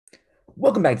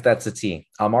Welcome back to That's the T.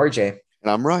 I'm RJ,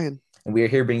 And I'm Ryan. and we are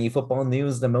here bringing you football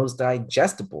news the most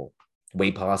digestible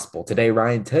way possible. Today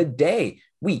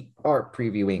we are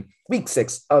previewing week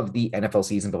 6 of the NFL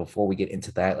season. But before we get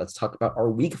into that, let's talk about our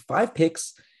week 5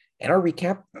 picks and our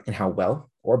recap and how well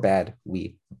or bad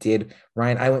we did.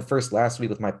 Ryan, I went first last week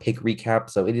with my pick recap,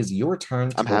 so it is your turn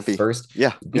to I'm go happy. first.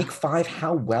 Yeah, yeah. Week 5,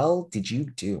 how well did you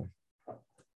do?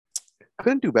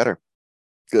 Couldn't do better.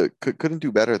 Good. Couldn't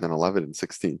do better than 11 and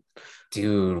 16.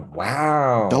 Dude,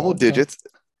 wow. Double Okay. digits.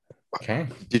 Okay.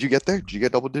 Did you get there? Did you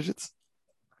get double digits?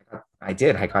 I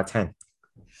did. I got 10.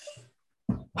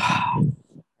 I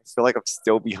feel like I'm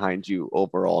still behind you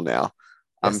overall now.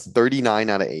 I'm Yes. 39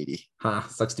 out of 80. Huh,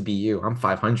 sucks to be you. I'm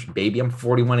 500, baby. I'm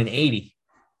 41 and 80.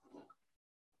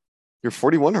 You're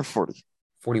 41 or 40?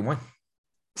 41.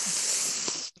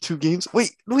 2 games.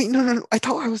 Wait, no. I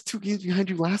thought I was 2 games behind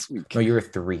you last No, week. you're a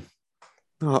three.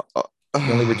 Uh, uh,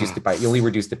 You only reduced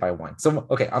it by one. So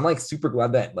okay, I'm like super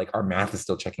glad that like our math is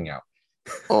still checking out.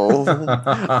 oh,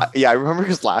 yeah. I remember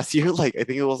because last year, like I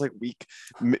think it was like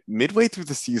midway through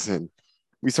the season,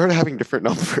 we started having different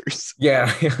numbers.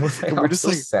 Yeah, I was like, And we're I'm just so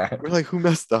like, sad. we're like, who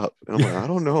messed up? And I'm like, I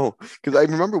don't know. Because I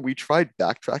remember we tried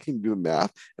backtracking to do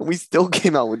math and we still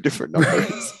came out with different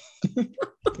numbers.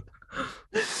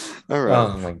 All right.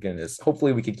 Oh my goodness.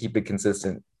 Hopefully we can keep it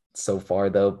consistent so far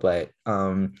though, but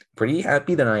pretty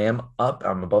happy that I am up.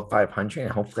 I'm above 500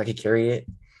 and hopefully I can carry it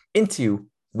into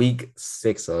week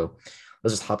 6. So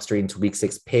let's just hop straight into week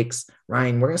 6 picks.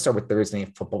 Ryan, we're gonna start with Thursday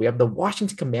Night Football. We have the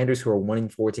Washington Commanders, who are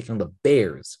 1-4, taking on the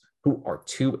Bears, who are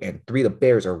 2-3. The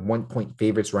Bears are 1 point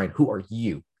favorites. Ryan, who are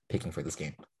you picking for this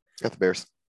game? Got the Bears.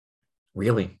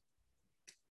 Really?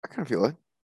 I kind of feel it.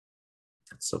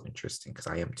 That's so interesting because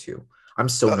I am too. I'm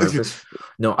so Uh, nervous.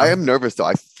 No, I am nervous though.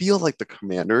 I feel like the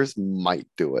Commanders might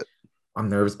do it. I'm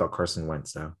nervous about Carson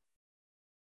Wentz now.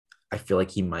 I feel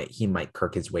like he might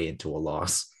kirk his way into a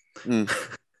loss.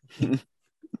 Mm.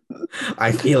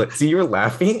 I feel it. See, you're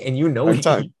laughing, and Every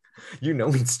time. you know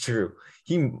it's true.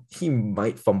 He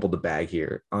might fumble the bag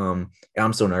here. And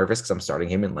I'm so nervous because I'm starting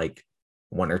him in like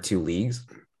one or two leagues.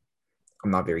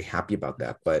 I'm not very happy about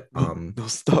that, but No, no,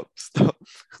 stop.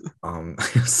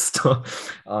 still,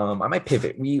 I might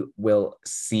pivot. We will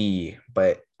see,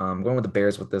 but going with the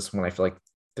Bears with this one, I feel like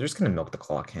they're just gonna milk the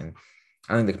clock, and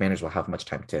I don't think the Commanders will have much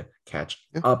time to catch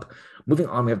Yeah. up. Moving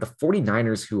on, we have the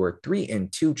 49ers, who are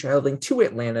 3-2, traveling to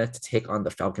Atlanta to take on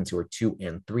the Falcons, who are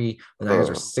 2-3. The Niners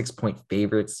are Uh, 6 point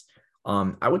favorites.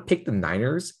 I would pick the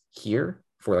Niners here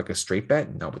for like a straight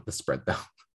bet, not with the spread though.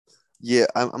 yeah,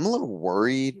 I'm a little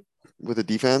worried with the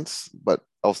defense, but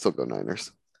I'll still go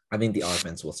Niners. I think the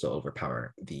offense will still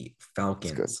overpower the That's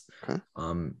good. Falcons. Okay.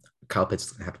 Kyle Pitts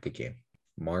is gonna have a good game.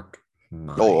 Mark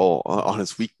my On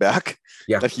his week back,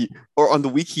 yeah, that he or on the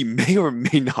week he may or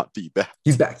may not be back.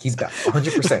 he's back. He's back.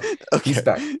 100%. He's Okay.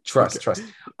 back. Okay. Trust.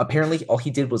 Apparently, all he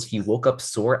did was he woke up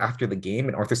sore after the game,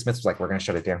 and Arthur Smith was like, "We're gonna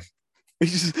shut it down.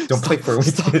 He's just Don't play for a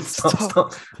week.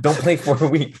 Stop. Don't play for a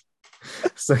week."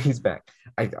 So he's back.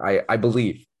 I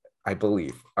believe. I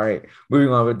believe. All right.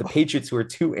 Moving on with the Patriots, who are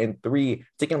 2-3,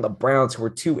 taking on the Browns, who are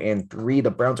 2-3.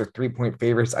 The Browns are 3 point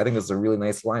favorites. I think this is a really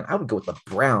nice line. I would go with the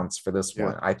Browns for this Yeah.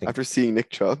 one. I think. After seeing Nick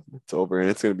Chubb, it's over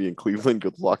and it's going to be in Cleveland.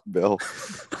 Good luck, Bill.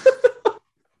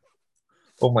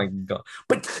 Oh my god.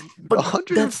 But that's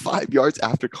 105 yards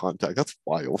after contact. That's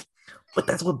wild. but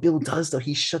that's what Bill does though.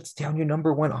 He shuts down your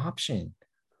number one option.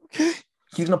 Okay.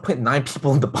 He's gonna put 9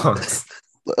 people in the box.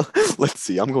 Let's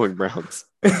see. I'm going Browns.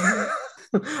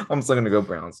 I'm still gonna go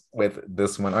Browns with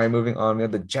this one. All right, moving on. We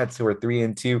have the Jets, who are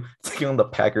 3-2, taking on the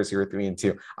Packers, who are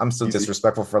 3-2. I'm so Easy.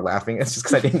 disrespectful for laughing. It's just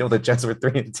because I didn't know the Jets were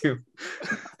 3-2.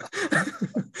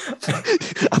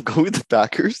 I'm going with the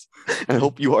Packers, and I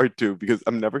hope you are too, because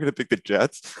I'm never going to pick the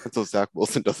Jets until Zach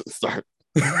Wilson doesn't start.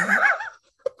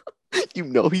 You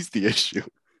know he's the issue.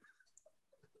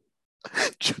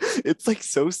 It's like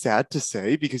so sad to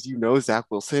say because you know Zach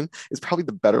Wilson is probably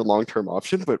the better long-term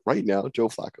option, but right now Joe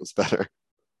Flacco's better.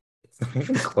 It's not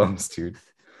even close, dude.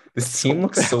 This So team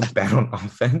looks so bad. bad on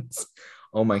offense.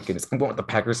 Oh my goodness. I'm going with the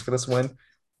Packers for this one.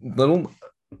 Little,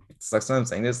 it sucks that I'm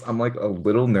saying this. I'm like a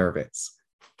little nervous,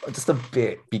 just a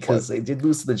bit, What? because they did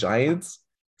lose to the Giants.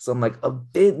 So I'm like a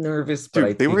bit nervous, but I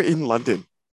Dude, they were think, in London.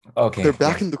 They're okay, yeah.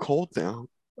 back in the cold now.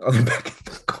 Oh, they're back in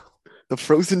the The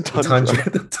frozen The tundra. tundra.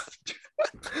 The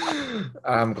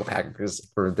tundra. Go Packers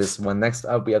for this one. Next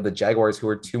up, we have the Jaguars, who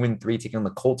are 2-3, taking on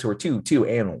the Colts, who are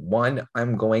 2-1.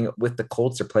 I'm going with the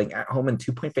Colts. They're playing at home and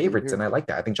 2 point Here, favorites, and here. I like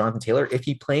that. I think Jonathan Taylor, if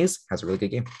he plays, has a really good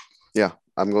game. Yeah,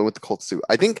 I'm going with the Colts too.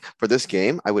 I think for this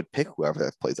game, I would pick whoever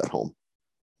that plays at home.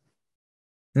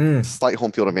 Hmm. Slight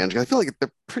home field advantage. I feel like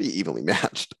they're pretty evenly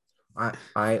matched.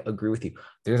 I agree with you.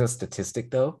 There's a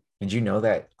statistic though. Did you know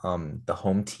that the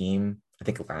home team, I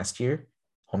think last year,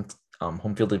 home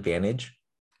home field advantage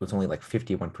was only like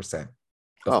 51% of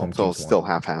Oh, home so teams it's still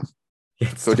won. half. It's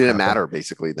So it still didn't happened. matter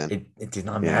basically then. It did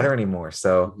not Yeah. matter anymore.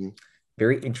 So Mhm.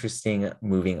 very interesting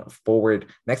moving forward.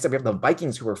 Next up, we have the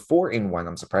Vikings, who are 4-1.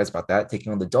 I'm surprised about that,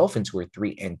 taking on the Dolphins, who are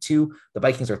 3-2. The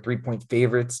Vikings are 3-point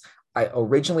favorites. I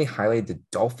originally highlighted the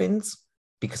Dolphins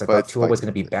because I But thought it's Tua was like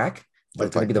going to be back, but the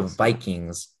it's going to be the Vikings. Yeah.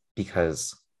 Vikings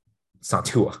because it's not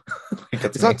Tua. Like,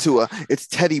 that's It's not amazing. Tua. It's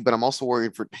Teddy, but I'm also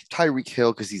worried for Tyreek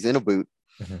Hill because he's in a boot.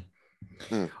 Mhm.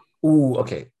 Mm. Ooh,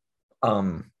 okay.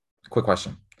 Quick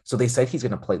question. So they said he's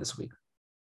going to play this week.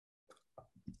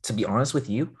 To be honest with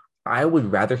you, I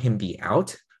would rather him be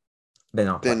out than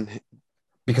not play Then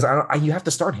because you have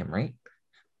to start him, right?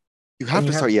 you And have you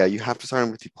to have start. Yeah, you have to start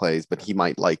him if he plays, but he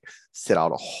might like sit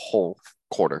out a whole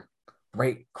quarter.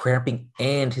 right cramping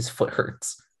and his foot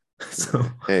hurts. So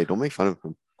Hey, don't make fun of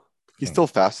him. He's hey, still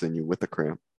faster than you with the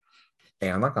cramp. hey,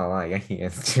 I'm not gonna lie, yeah, he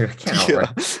is. Dude, I can't Yeah.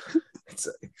 outrun. It's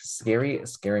a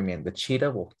scary man. The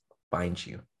cheetah will find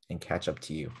you and catch up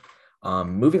to you.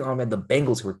 Moving on, man, the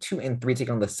Bengals, who are 2-3,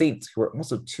 taking on the Saints, who are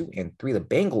also 2-3. The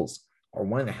Bengals are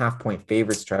 1.5 point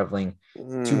favorites traveling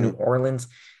to New Mm, Orleans.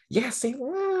 Yeah,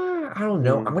 I don't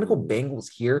know. I'm gonna go mm. Bengals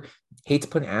here. Hate to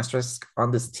put an asterisk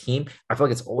on this team. I feel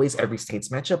like it's always every Saints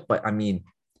matchup, but I mean,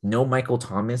 no Michael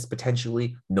Thomas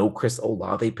potentially, no Chris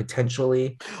Olave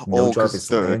potentially, no Oh, because Jarvis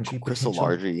the Landry Chris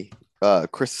potentially. Olave,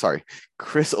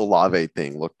 Chris Olave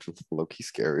thing looked low key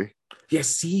scary. Yeah,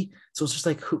 see, so it's just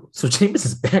like who? So James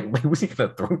is back. Like, who's he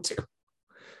gonna throw to?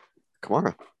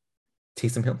 Kamara.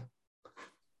 Taysom Hill.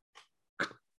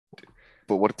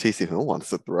 But what if Taysom Hill wants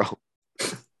to throw?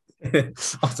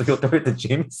 Also, he'll throw it to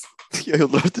James. Yeah, he'll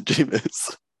throw it to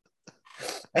Jameis.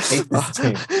 I hate this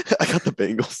team. I got the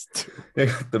Bengals too. They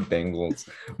got the Bengals.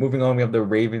 Moving on, we have the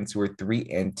Ravens, who are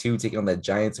 3-2, taking on the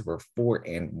Giants, who are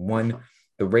 4-1.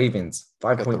 The Ravens, I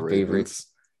five got the point Ravens. favorites.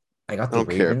 I got I the don't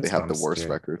care if they Ravens, but have I'm the worst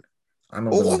scared. record. I'm a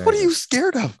Oh, little what are you nervous.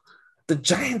 scared of? The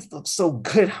Giants look so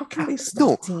good. How can they No,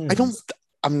 stop I don't. teams?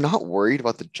 I'm not worried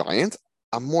about the Giants.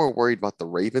 I'm more worried about the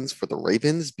Ravens for the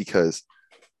Ravens because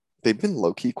they've been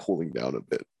low key cooling down a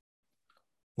bit.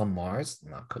 Lamar's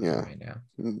not cooking Yeah, right now.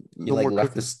 He no like more left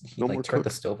cooking. this. He No like more turned the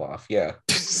cook. stove off. Yeah.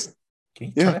 Can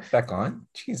you Yeah. turn it back on? Well,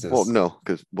 Jesus. no,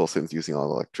 because Wilson's using all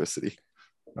the electricity.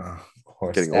 Of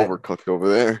course, Getting overcooked over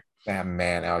there. that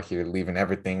man out here leaving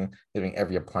everything, leaving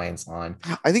every appliance on.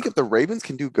 I think if the Ravens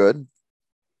can do good,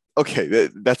 okay,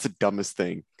 that's the dumbest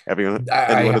thing anyone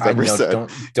has I ever know. said.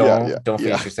 Don't Yeah, yeah, don't don't yeah,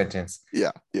 finish your sentence.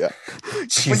 yeah. But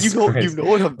Jesus you Christ, know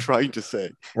what I'm trying to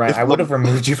say. Ryan, If I would have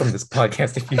removed you from this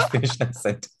podcast if you finished that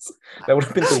sentence. That would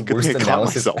have been the good thing worst I caught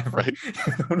analysis myself, ever. right?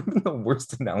 That would have been the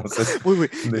worst analysis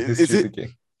Wait. in the Is history of it the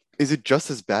game. is it just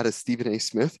as bad as Stephen A.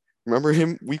 Smith? Remember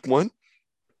him week one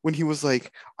when he was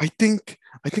like, I think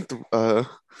the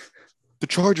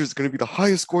Chargers are going to be the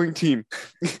highest scoring team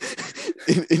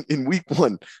in week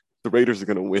one. The Raiders are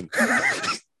going to win.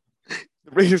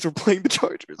 The Raiders were playing the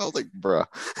Chargers. I was like, bruh.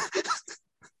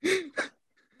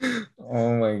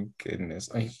 Oh my goodness.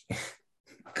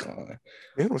 God.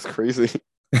 Man, it was crazy.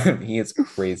 He is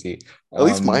crazy. At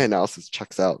least my analysis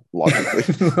checks out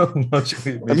logically.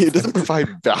 Logically it I mean, makes it doesn't sense.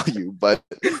 provide value, but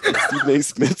Stephen A.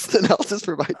 Smith's analysis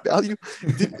provide value.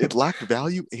 It lacked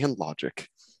value and logic.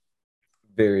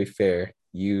 Very fair.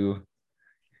 You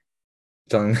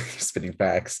done spitting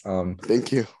facts.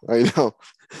 Thank you. I know.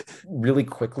 Really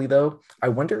quickly though, I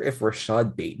wonder if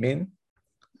Rashad Bateman,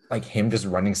 like him just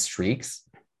running streaks,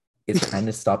 is kind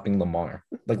of stopping Lamar.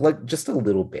 Like just a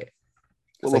little bit.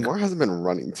 Well, It's like Lamar hasn't been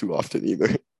running too often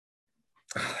either.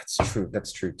 that's true.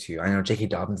 That's true too. I know J.K.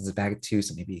 Dobbins is back too,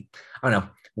 so maybe I don't know.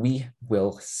 We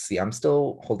will see. I'm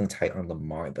still holding tight on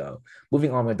Lamar though.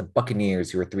 Moving on with the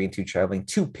Buccaneers, who are 3-2, traveling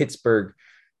to Pittsburgh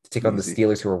to take on the Easy.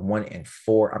 Steelers, who are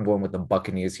 1-4. I'm going with the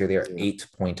Buccaneers here. They are Yeah.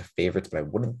 8-point favorites, but I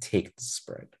wouldn't take the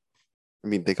spread. I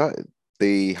mean,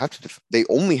 they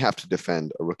only have to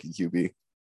defend a rookie QB.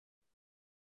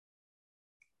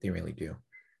 They really do.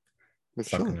 They're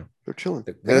It's not chilling. gonna. They're chilling.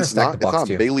 They're And gonna stack the it's box not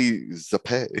too. Bailey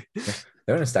Zappi. Yeah,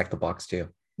 they're gonna stack the box too.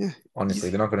 Yeah, Honestly, easy.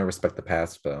 they're not gonna respect the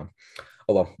pass. But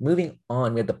although moving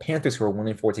on, we have the Panthers, who are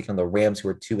 1-4, taking on the Rams, who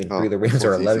are 2-3. Oh, The this Rams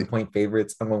are one's 11 easy. point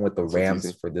favorites. I'm going with the This one's Rams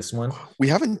easy. for this one. We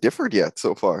haven't differed yet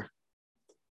so far.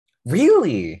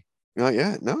 Really? Not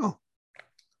yet. No.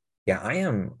 Yeah, I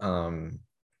am.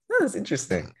 That's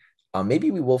interesting. Maybe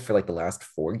we will for like the last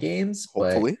 4 games,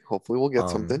 but Hopefully we'll get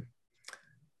something. um,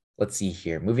 let's see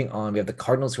here. Moving on, we have the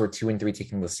Cardinals, who are 2-3,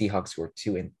 taking the Seahawks, who are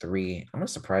 2-3. I'm not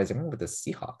surprised. I'm going with the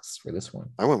Seahawks for this one.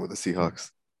 I went with the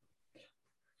Seahawks.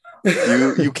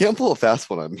 You can't pull a fast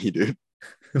one on me, dude.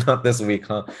 Not this week,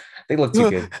 huh? They look too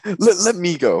good. Let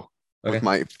me go with Okay.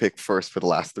 my pick first for the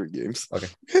last 3 games. Okay.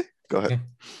 Okay, go ahead. Okay.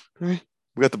 All right.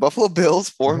 We got the Buffalo Bills,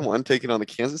 4 and Mhm. 1, taking on the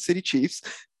Kansas City Chiefs,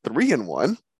 3 and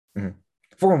 1.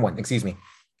 4-1. Excuse me.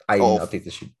 I didn't Oh, update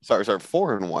the sheet. sorry,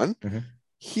 4 and 1. Mhm.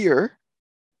 Here,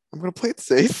 I'm gonna play it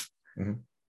safe. Mhm. I'm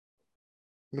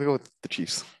gonna go with the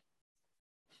Chiefs.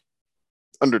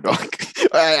 Underdog.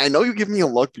 I know you give me a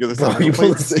look because Bro, I'm you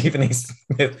playing pulled a safe. Stephen A.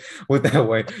 Smith with that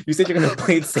one. You said you're gonna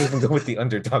play it safe and go with the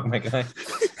underdog, my guy.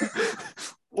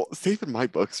 Well, safe in my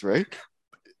books, right?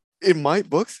 In my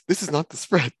books, this is not the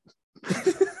spread.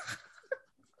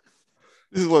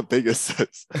 This is what Vegas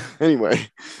says. Anyway,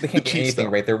 They the can't get Chiefs, anything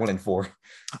though. right. They're 1-4.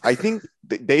 I think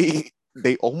they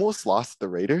almost lost the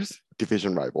Raiders,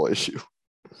 division rival issue.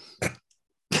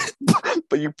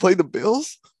 But you play the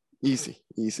Bills, easy,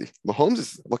 easy. Mahomes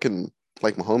is looking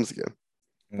like Mahomes again.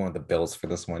 One of the Bills for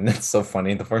this one. That's so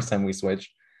funny. The first time we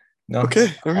switch. No,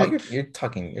 Okay, all all right. you're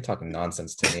talking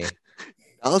nonsense to me.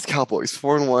 Dallas Cowboys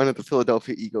 4 and 1 at the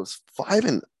Philadelphia Eagles 5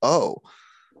 and 0.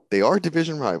 They are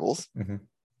division rivals, Mm-hmm.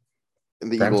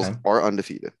 and the Prime Eagles time. are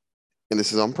undefeated. And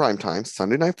this is on prime time,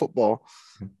 Sunday Night Football.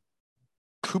 Mm-hmm.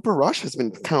 Cooper Rush has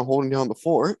been kind of holding down the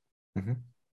fort. Mm-hmm.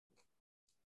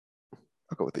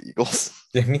 I'll go with the Eagles.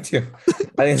 Yeah, me too. I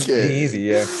think it's pretty Okay. easy.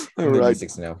 Yeah, All even though you right.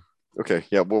 6-0. Okay.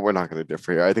 Yeah. Well, we're not going to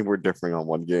differ here. I think we're differing on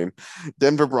one game.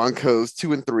 Denver Broncos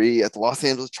 2 and 3 at the Los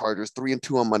Angeles Chargers 3 and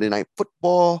 2 on Monday Night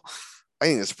Football. I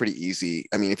think it's pretty easy.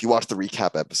 I mean, if you watch the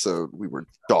recap episode, we were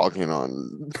dogging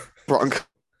on Broncos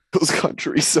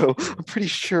country. So I'm pretty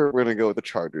sure we're going to go with the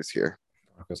Chargers here.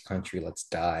 Broncos country, let's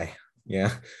die.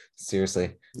 Yeah, seriously.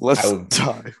 I Let's would.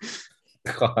 die.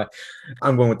 God,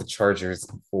 I'm going with the Chargers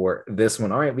for this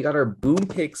one. All right, we got our boom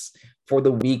picks for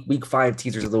the week 5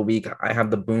 teasers of the week. I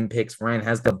have the boom picks. Ryan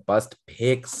has the bust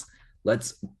picks.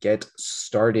 Let's get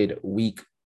started.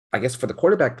 I guess for the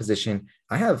quarterback position,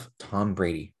 I have Tom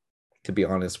Brady, to be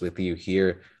honest with you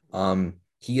here.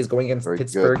 He is going against Very good.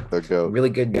 Pittsburgh, The GOAT. really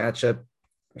good matchup,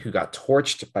 who got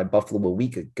torched by Buffalo a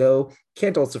week ago.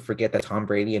 Can't also forget that Tom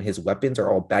Brady and his weapons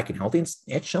are all back and healthy, and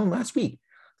it's shown last week.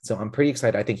 So I'm pretty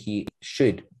excited. I think he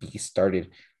should be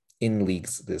started in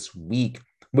leagues this week.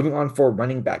 Moving on for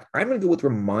running back, I'm going to go with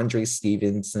Ramondre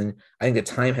Stevenson. I think the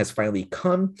time has finally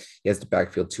come. He has the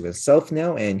backfield to himself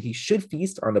now, and he should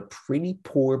feast on a pretty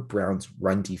poor Browns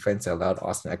run defense that allowed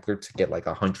Austin Eckler to get like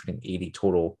 180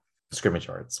 total scrimmage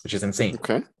yards, which is insane.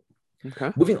 Okay.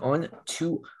 Okay. Moving on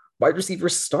to wide receiver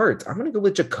start, I'm going to go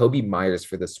with Jacoby Myers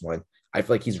for this one. I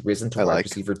feel like he's risen to I wide like.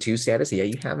 receiver 2 status. Yeah,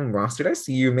 you have him rostered. I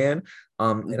see you, man.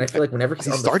 And I feel like whenever he's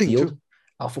on the starting field, too.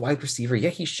 alpha wide receiver, yeah,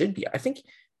 he should be. I think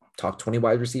top 20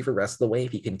 wide receiver rest of the way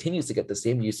if he continues to get the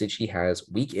same usage he has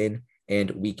week in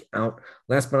and week out.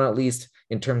 Last but not least,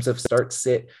 in terms of start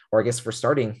sit, or I guess for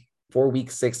starting for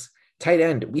week 6, tight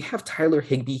end, we have Tyler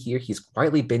Higbee here. He's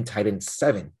quietly been tight end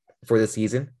 7 for the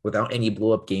season without any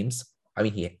blow up games. I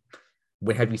mean,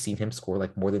 when have you seen him score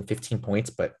like more than 15 points?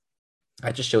 But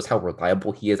that just shows how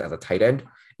reliable he is as a tight end. And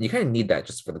you kind of need that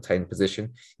just for the tight end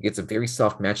position. He gets a very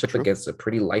soft matchup True. against a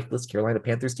pretty lifeless Carolina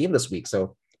Panthers team this week.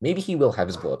 So maybe he will have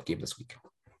his blow up game this week.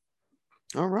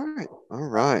 All right. All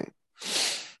right.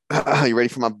 You ready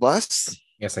for my bust?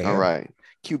 Yes, I am. All right.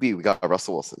 QB, we got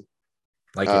Russell Wilson.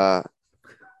 Like it. I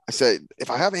said, if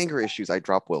I have anger issues, I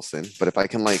drop Wilson. But if I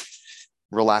can like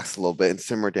relax a little bit and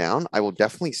simmer down, I will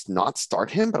definitely not start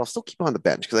him, but I'll still keep him on the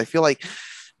bench because I feel like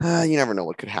you never know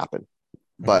what could happen.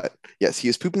 But yes, he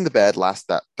is pooping the bed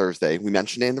that Thursday. We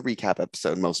mentioned it in the recap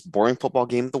episode, most boring football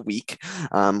game of the week.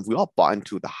 We all bought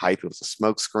into the hype. It was a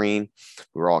smokescreen.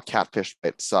 We were all catfish.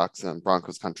 It sucks. And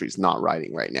Broncos country is not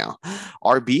riding right now.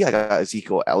 RB, I got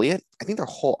Ezekiel Elliott. I think their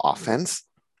whole offense,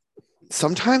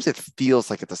 sometimes it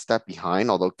feels like it's a step behind,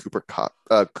 although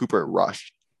Cooper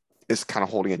Rush is kind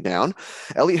of holding it down.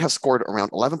 Elliott has scored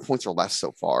around 11 points or less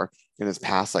so far in his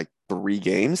past like 3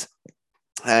 games.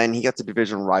 And he gets a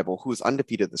division rival who is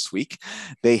undefeated this week.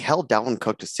 They held Dalvin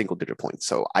Cook to single-digit points,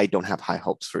 so I don't have high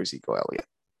hopes for Ezekiel Elliott.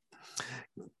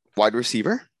 Wide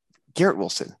receiver, Garrett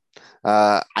Wilson.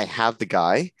 I have the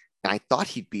guy, and I thought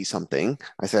he'd be something.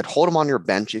 I said, hold him on your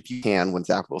bench if you can when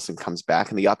Zach Wilson comes back.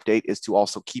 And the update is to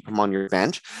also keep him on your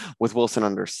bench. With Wilson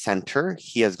under center,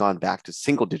 he has gone back to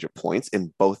single-digit points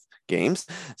in both games.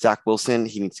 Zach Wilson,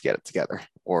 he needs to get it together,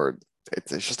 or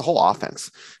it's just the whole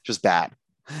offense, just bad.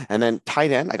 And then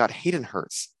tight end, I got Hayden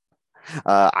Hurst.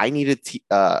 I needed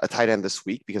a tight end this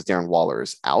week because Darren Waller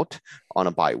is out on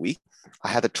a bye week. I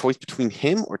had the choice between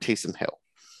him or Taysom Hill.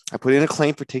 I put in a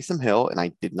claim for Taysom Hill, and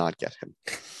I did not get him.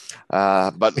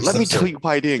 But let me tell you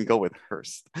why I didn't go with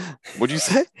Hurst. What'd you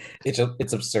say?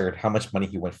 It's absurd how much money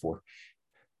he went for.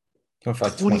 He went for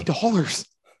like 20. $20.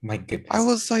 My I goodness.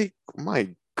 was like, my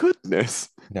goodness.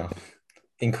 No,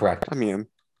 incorrect.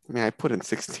 I put in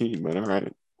 16, but all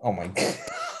right. Oh my god.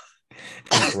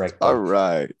 Incorrect All though.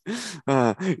 right.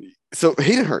 Uh, so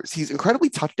Hayden Hurst, he's incredibly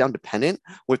touchdown dependent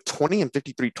with 20 and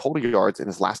 53 total yards in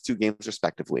his last two games,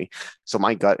 respectively. So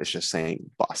my gut is just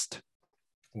saying bust.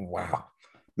 Wow.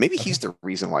 Maybe he's Okay. the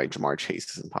reason why Jamar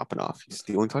Chase isn't popping off. He's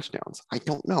stealing touchdowns. I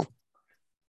don't know.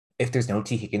 If there's no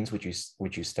T Higgins, would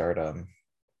you start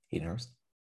Hayden Hurst?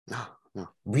 No, no.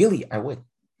 Really, I would.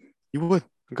 You would.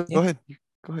 Go Yeah, ahead.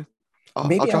 Go ahead. I'll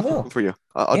maybe I drop him will. for you.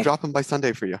 I'll Yeah, drop him by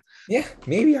Sunday for you. yeah,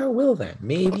 maybe I will then.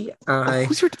 Maybe I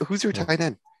Who's your will. tight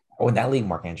end? Oh, in that league,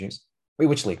 Mark Andrews. Wait,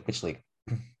 which league? Which league?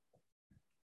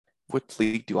 What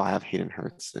league do I have Hayden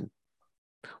Hurst in?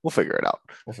 We'll figure it out.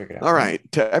 We'll figure it out. All Yeah.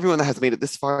 right. To everyone that has made it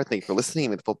this far, thank you for listening.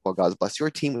 May the football gods bless your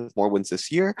team with more wins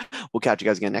this year. We'll catch you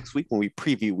guys again next week when we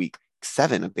preview week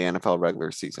 7 of the NFL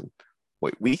regular season.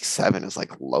 Wait, week 7 is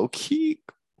like low key,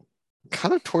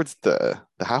 kind of towards the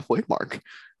halfway mark.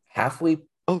 Halfway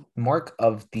Oh, mark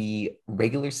of the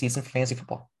regular season for fantasy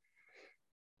football.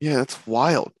 yeah, that's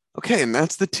wild. Okay, and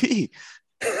that's the T.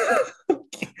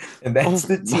 And that's Oh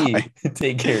the my. T.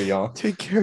 Take care, y'all. Take care.